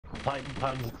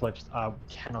Titan's eclipsed.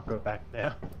 Cannot go back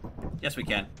there. Yes, we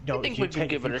can. No, I think we could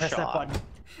give it a shot.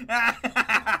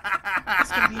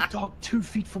 It's gonna be a dog 2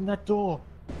 feet from that door.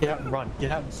 Get out and run.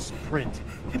 Get out and sprint.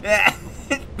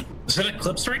 Is it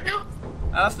eclipsed right now?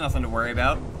 That's nothing to worry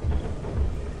about.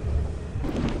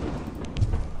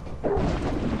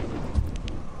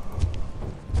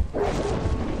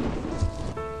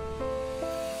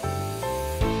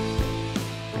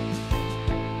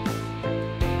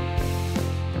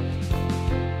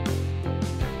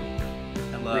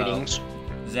 Hello. Greetings.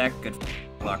 Zach, good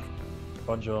luck.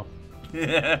 Bonjour.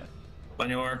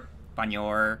 Bonjour.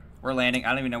 Bonjour. We're landing. I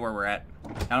don't even know where we're at.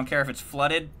 I don't care if it's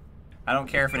flooded. I don't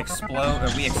care if it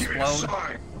explodes or we explode.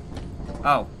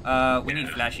 Oh, we need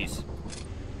flashies.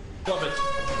 Love it.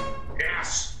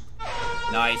 Yes.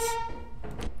 Nice.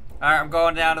 Alright, I'm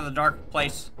going down to the dark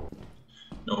place.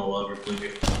 No one will ever believe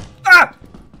you. Ah!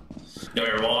 No,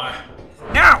 you're why.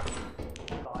 No!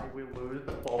 We lose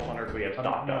the 1200 we have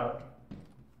stocked up.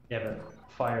 Yeah, but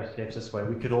fire escapes this way.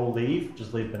 We could all leave.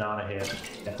 Just leave Banana here.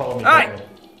 Yeah, follow me. Alright.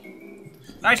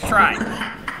 Nice try.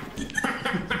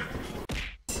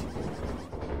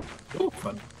 Ooh,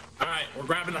 fun. Alright, we're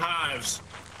grabbing the hives.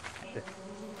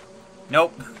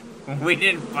 Nope. We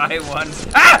didn't buy one.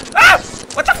 Ah! Ah!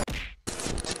 What the f—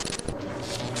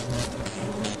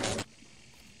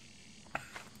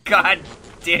 God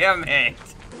damn it.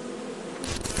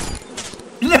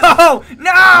 No!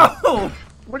 No!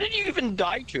 Where did you even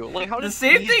die to? Like, how did The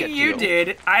same bees get thing you to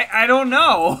did. I don't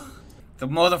know. The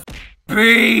mother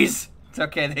bees. It's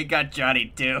okay, they got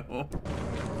Johnny too.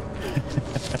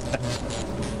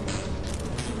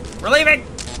 We're leaving!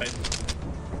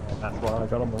 And that's why I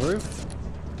got on the roof.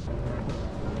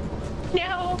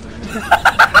 No!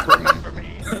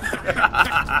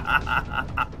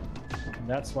 And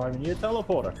that's why we need a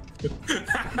teleporter.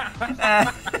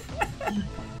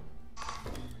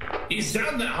 He's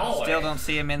down that hallway. Still don't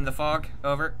see him in the fog.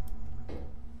 Over.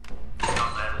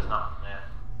 There's nothing there.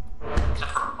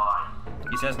 Except for a mine.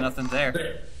 He says nothing's there.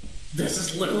 This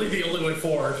is literally the only way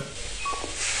forward.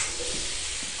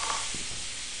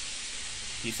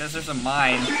 He says there's a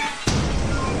mine.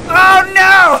 Oh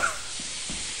no!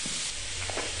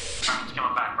 It's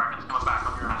coming back, Bracken's coming back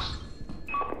on your ass.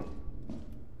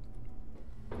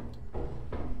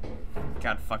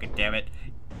 God fucking damn it.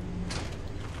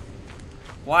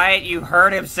 Wyatt, you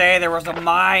heard him say there was a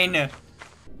mine!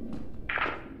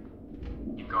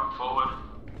 Keep going forward.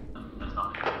 There's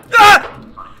nothing. Ah!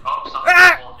 Funny. Oh,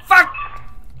 Ah! something's Fuck!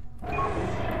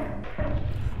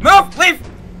 Move! Leave!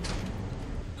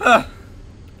 Ugh.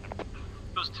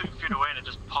 It was 2 feet away and it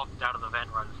just popped out of the vent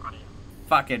right in front of you.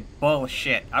 Fucking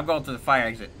bullshit. I'm going to the fire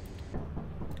exit.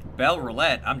 Bell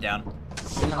roulette, I'm down.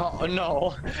 No,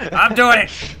 no. I'm doing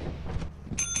it!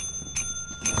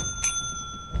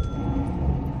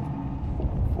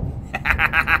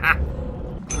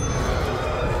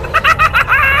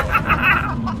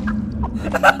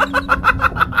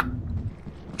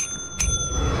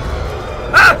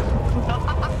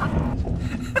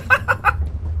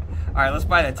 Alright, let's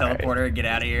buy that teleporter and get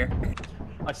out of here.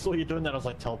 I saw you doing that. I was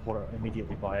like, teleporter.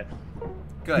 Immediately buy it.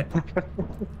 Good.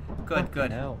 Good,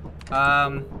 good. Hell.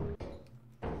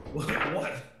 What?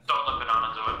 Don't let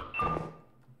Banana do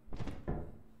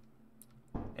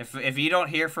it. If you don't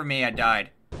hear from me, I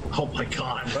died. Oh my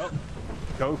god. Well,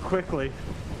 go quickly.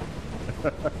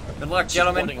 Good luck,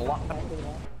 gentlemen. Floating a lot faster than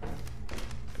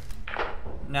that.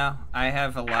 No, I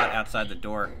have a lot outside the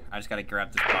door. I just gotta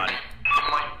grab this body.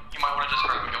 You might want to just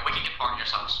hurry. We can get part of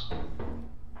yourselves.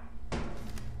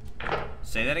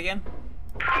 Say that again?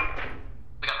 We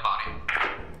got the body.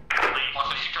 Watch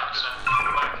the she drops it in.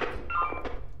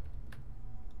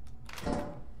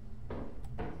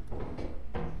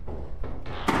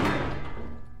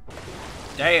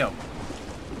 Damn.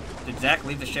 Did Zach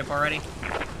leave the ship already?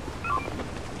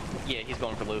 Yeah, he's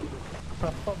going for loot.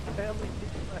 I'm barely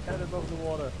keeping my head above the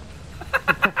water.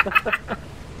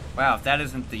 Wow, if that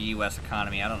isn't the U.S.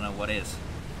 economy, I don't know what is.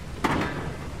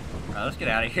 Alright, let's get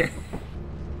out of here.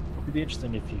 It'd be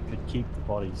interesting if you could keep the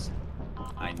bodies.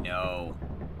 I know.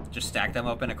 Just stack them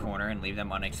up in a corner and leave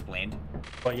them unexplained.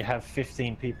 But you have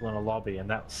 15 people in a lobby, and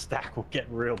that stack will get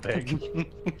real big.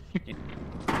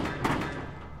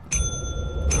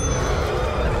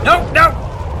 No, no!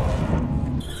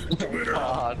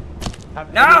 God.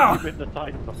 Have No! you been the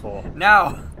Titan before?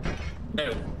 No!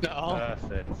 No. No.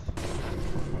 Perfect.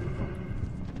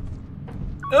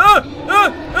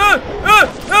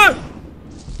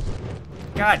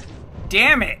 God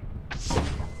damn it!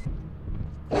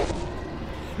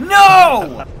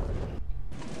 No!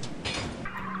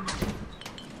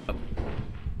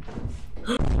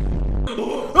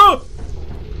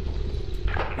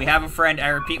 We have a friend. I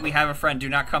repeat, we have a friend. Do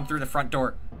not come through the front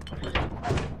door.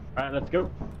 Alright, let's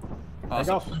go.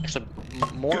 Awesome. Except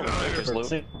more is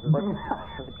loot.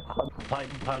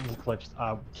 Titan's eclipsed.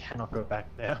 Cannot go back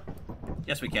there.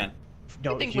 Yes, we can.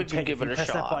 No, I think if you we could give it a press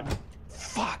that shot. button-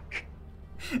 Fuck!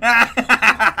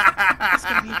 There's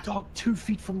gonna be a dog 2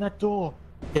 feet from that door.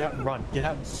 Get out and run. Get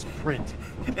out and sprint.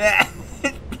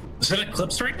 Is it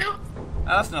eclipsed right now?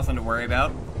 That's nothing to worry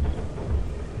about.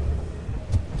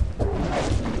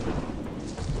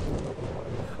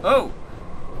 Oh!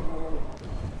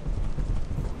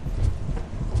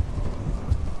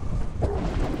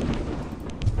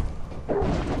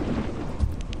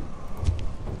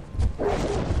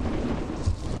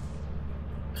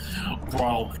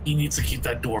 Bro, he needs to keep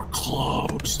that door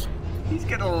closed. He's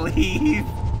gonna leave.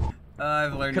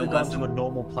 I've learned Could a have gone to lesson. a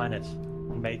normal planet.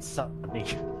 And made something.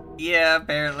 Yeah,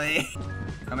 apparently.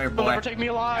 Come here, They'll boy. never take me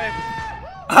alive.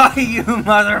 Oh, you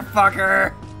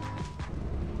motherfucker!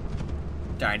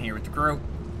 Dying here with the group.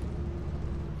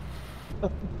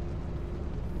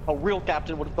 A real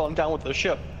captain would have gone down with the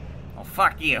ship. Oh,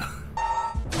 fuck you.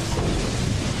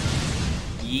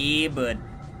 Yeah, bud.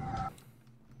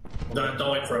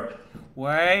 Don't wait for it.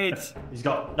 Wait. He's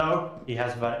got no. He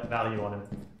has value on him.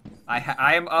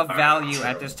 I am of value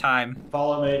at this time.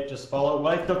 Follow me. Just follow.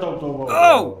 Wait. Don't.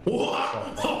 Oh!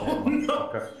 Oh no!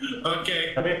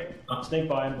 Okay. Come here. Sneak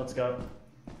by him. Let's go.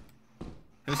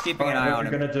 Who's keeping an eye What on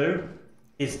you're him? gonna do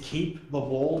is keep the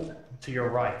wall to your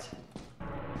right.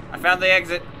 I found the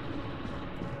exit.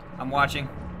 I'm watching.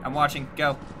 I'm watching.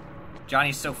 Go.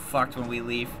 Johnny's so fucked when we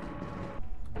leave.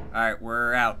 Alright,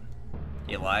 we're out.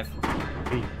 You alive?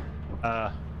 He,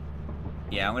 Yeah,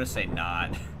 I'm gonna say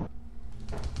not.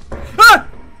 Ah!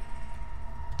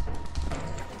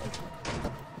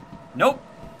 Nope.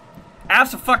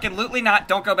 Abso-fucking-lutely not.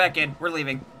 Don't go back in. We're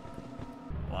leaving.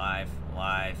 Alive.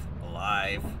 Alive.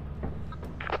 Alive.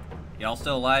 Y'all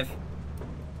still alive?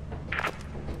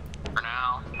 For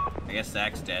now. I guess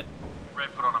Zach's dead.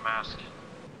 Red, put on a mask.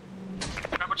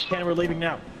 How much Ken, we're leaving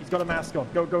now. He's got a mask on.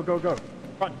 Go.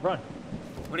 Run.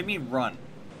 What do you mean run?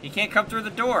 He can't come through the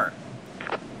door.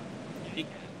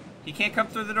 He can't come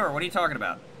through the door. What are you talking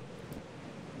about?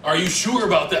 Are you sure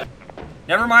about that?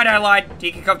 Never mind, I lied.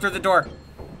 He can come through the door.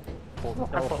 Hold the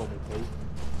door for me,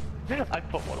 please. I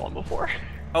put one on before.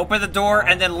 Open the door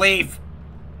and then leave.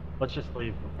 Let's just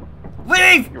leave.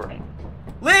 Leave! You're right.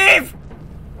 Leave!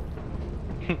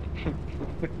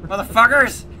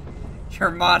 Motherfuckers! You're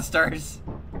monsters.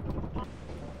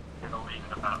 It'll leave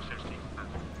in about 15 minutes.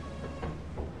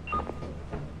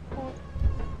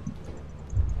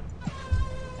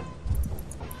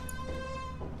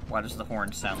 Why does the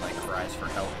horn sound like cries for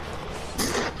help?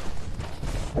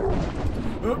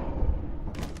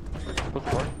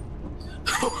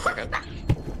 Okay.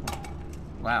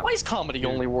 Wow. Why is comedy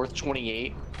only worth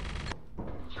 28?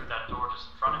 Through that door just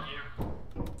in front of you.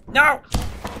 No!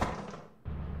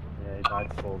 Yeah, he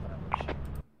died full damage.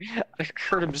 I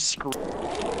heard him scream.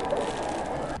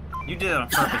 You did it on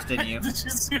purpose, didn't you? Did you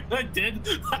see what I did?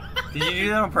 Did you do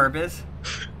that on purpose?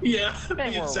 Yeah, Man,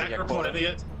 me and we're Zach are only playing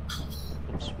it.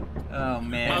 Oh I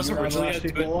man. was You're one of the originally last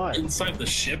going to people do alive. it inside the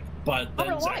ship, but I'm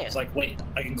then Zach reliant. was like, wait,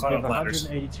 I can We climb have up ladders.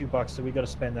 $182, so we got to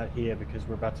spend that here because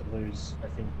we're about to lose, I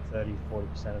think,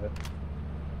 30-40% of it.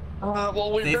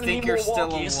 Well, we're They gonna think need you're more still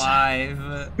walkies. alive.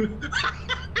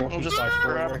 We'll just By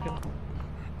four, I grab reckon.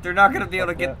 They're not gonna be able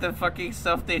to get the fucking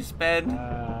stuff they spend.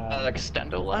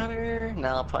 extendo ladder?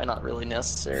 No, probably not really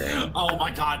necessary. Oh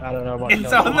my god. I don't know what.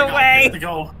 It's Oh on my the God, way! we have to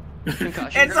go.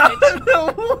 Concussion It's on grenades?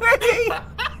 the way!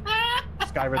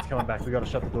 Skyred's coming back. We got to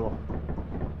shut the door.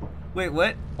 Wait,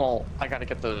 what? Well, I gotta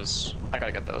get those. I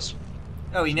gotta get those.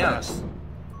 Oh, he knows.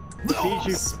 No, Sees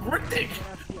you. sprinting.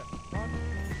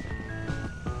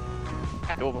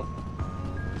 Two of them.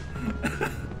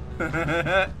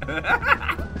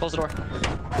 Close the door.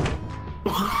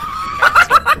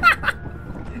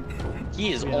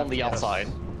 He is on the outside.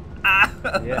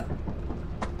 Yeah.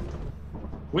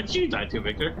 What did you die to,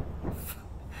 Victor?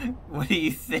 What do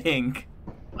you think?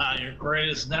 Your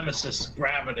greatest nemesis,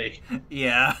 gravity.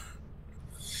 Yeah.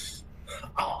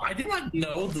 Oh, I did not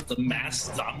know that the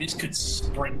masked zombies could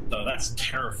sprint, though. That's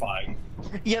terrifying.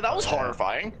 Yeah, that was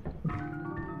horrifying.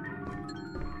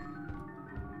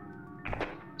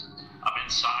 I'm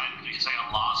inside because I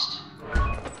got lost.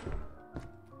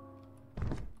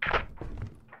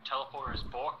 Teleporter is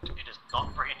blocked. It is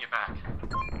not bringing you back.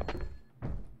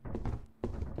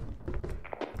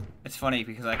 It's funny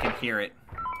because I can hear it.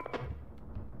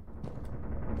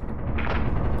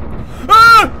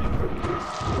 Ah!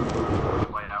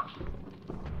 Way out.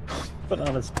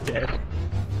 Banana's dead.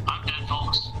 I'm dead,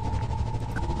 folks.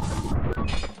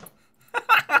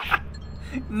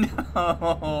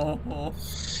 No.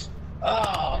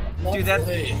 Oh, Dude,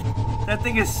 that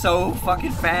thing is so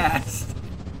fucking fast.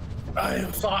 I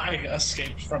thought I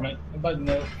escaped from it, but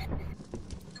no.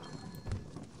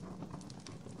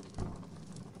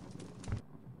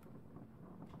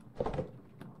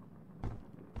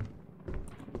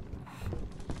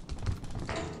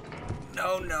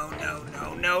 No, no, no,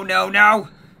 no, no, no, no!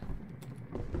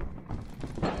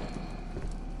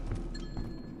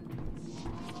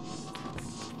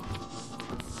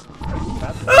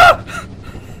 Ah!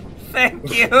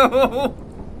 Thank you!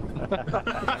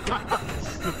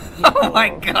 Oh my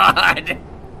god!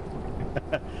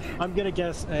 I'm gonna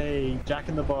guess a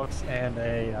Jack-in-the-Box and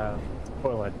a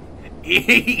Coil-Head.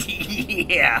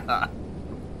 Yeah!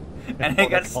 And I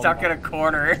got stuck in a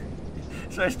corner.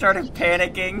 So I started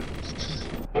panicking.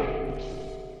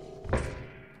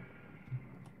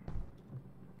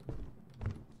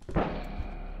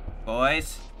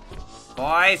 Boys?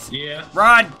 Boys? Yeah.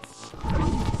 Run!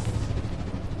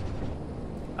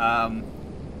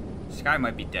 Sky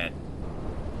might be dead.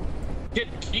 Get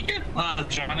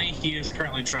Johnny. He is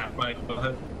currently trapped by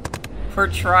the. We're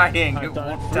trying. I've It done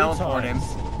it won't 3 teleport him.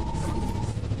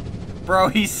 times. Bro,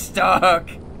 he's stuck.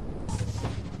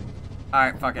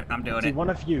 Alright, fuck it. I'm doing See, it. one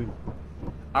of you.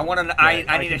 I want to. Right,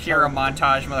 I I need a can hero tell.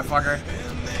 montage, motherfucker.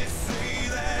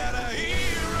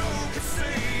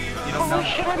 You don't Oh know?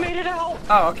 shit, I made it out!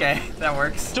 Oh, okay. That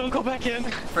works. Don't go back in.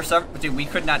 For some. Dude, we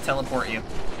could not teleport you.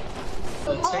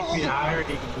 Take me higher.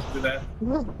 He can just do that.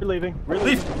 We're leaving. We're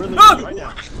Leave. leaving. We're leaving Ah! right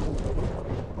now.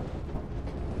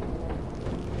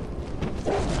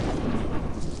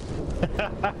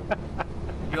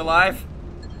 You alive?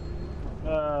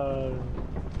 Uh,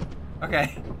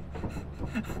 Okay.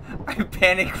 I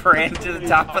panic ran to the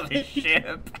top of the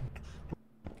ship.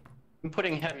 I'm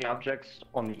putting heavy objects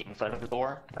on the inside of the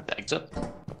door at the exit.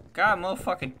 God,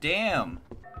 motherfucking damn.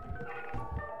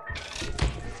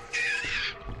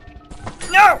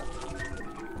 No!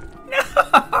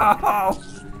 No!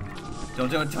 Don't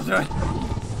do it, don't do it.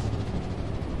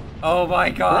 Oh my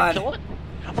Will that god. kill it?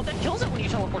 Well, that kills it when you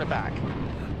teleport it back.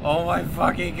 Oh my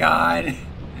fucking god.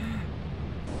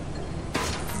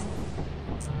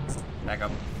 Back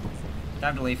up.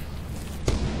 Time to leave.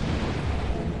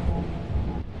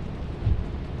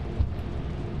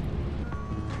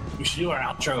 We should do our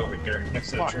outro over here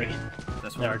next to the Fuck tree. me.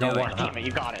 That's what There, we're don't doing. worry. Damn it,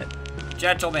 you got it.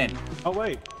 Gentlemen, oh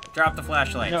wait. drop the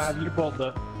flashlights. No, have you brought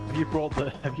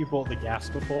the gas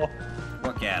before?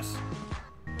 What gas?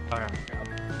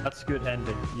 That's a good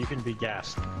ending. You can be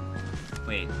gassed.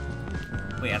 Wait.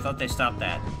 Wait, I thought they stopped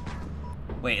that.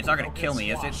 Wait, it's not gonna kill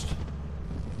me, is it?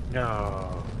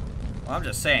 No. Well, I'm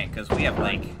just saying, because we have,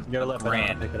 like, You gotta a let Banana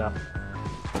grand. pick it up.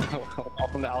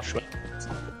 Welcome to Auschwitz.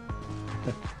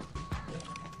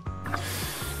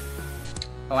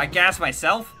 Oh, I gassed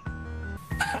myself?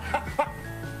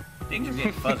 Things are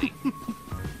getting fuzzy.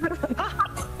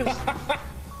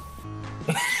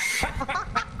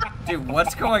 Dude,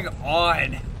 what's going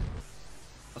on?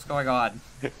 What's going on?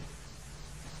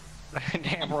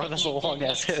 Damn, bro, that's a long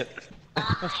ass hit.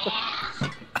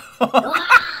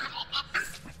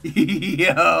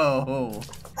 Yo!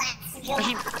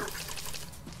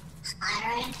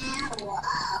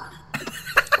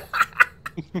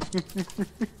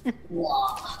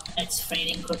 Whoa. It's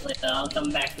fading quickly though. I'll come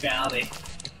back to reality.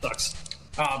 Sucks.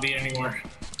 I'll be anywhere.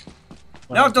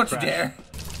 No, don't you dare!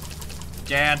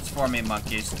 Dance for me,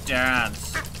 monkeys.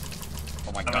 Dance.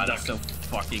 Oh my god, that's so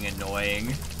fucking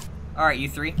annoying. Alright, you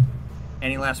three.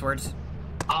 Any last words?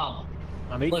 Um,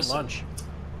 I'm eating Listen. lunch.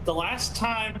 the last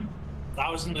time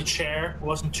I was in the chair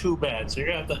wasn't too bad, so you're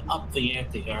gonna have to up the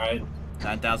ante, alright?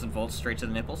 9,000 volts straight to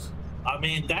the nipples? I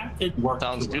mean, that did work.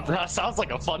 Sounds too good. well. That sounds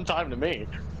like a fun time to me.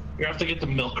 You have to get the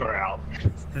milker out.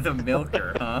 The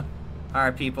milker, huh?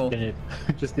 Alright, people.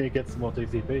 Just need to get some more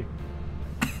TCP.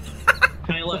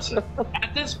 Hey, listen.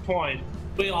 At this point,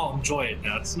 we all enjoy it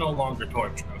now. It's no longer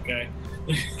torture, okay?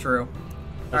 True.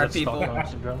 Alright, people. Stockholm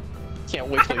syndrome? Can't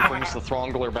wait till he brings the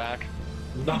Throngler back.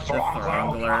 The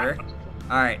Throngler.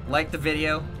 Alright, like the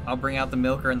video. I'll bring out the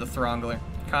milker and the Throngler.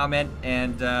 Comment,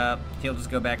 and he'll just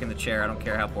go back in the chair. I don't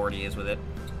care how bored he is with it.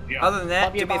 Yeah. Other than that,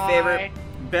 Love you, do me a favor. bye.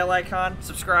 Bell icon,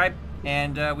 subscribe,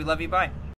 and we love you. Bye.